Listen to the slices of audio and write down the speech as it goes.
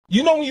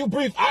You know when you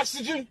breathe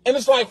oxygen and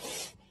it's like,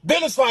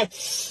 then it's like,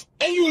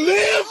 and you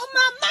live? Oh,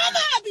 my mama,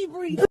 I be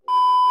breathing.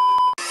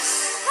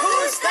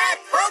 Who's that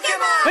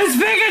Pokemon? It's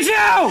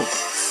Pikachu!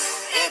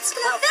 It's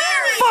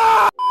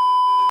Clefairy!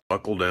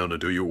 Buckle down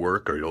and do your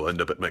work or you'll end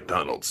up at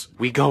McDonald's.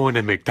 We going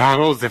to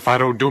McDonald's if I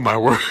don't do my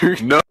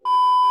work? No.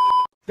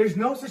 There's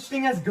no such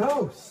thing as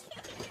ghosts.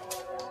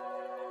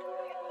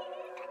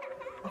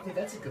 Okay,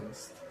 that's a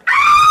ghost.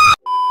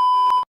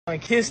 I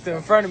kissed her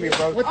in front of me,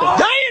 bro. What the? No,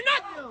 you're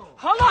not!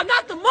 Hold on,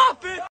 not the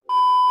muffin!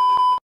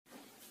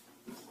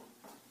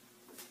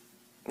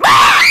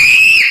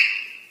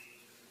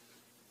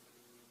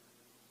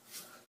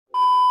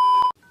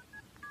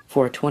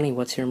 420,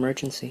 what's your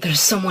emergency? There's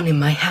someone in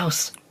my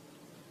house.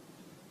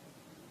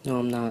 No,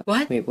 I'm not.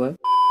 What? Wait, what?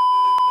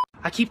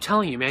 I keep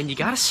telling you, man, you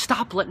gotta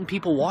stop letting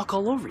people walk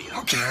all over you.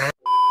 Okay.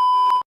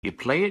 You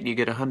play it, you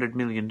get $100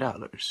 million.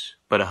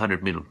 But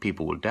 100 million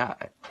people will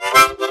die.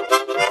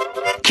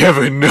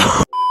 Kevin,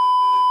 no!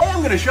 Hey,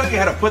 I'm gonna show you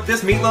how to put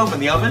this meatloaf in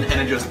the oven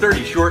in just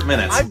 30 short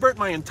minutes. I burnt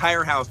my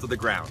entire house to the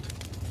ground.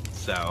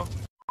 So,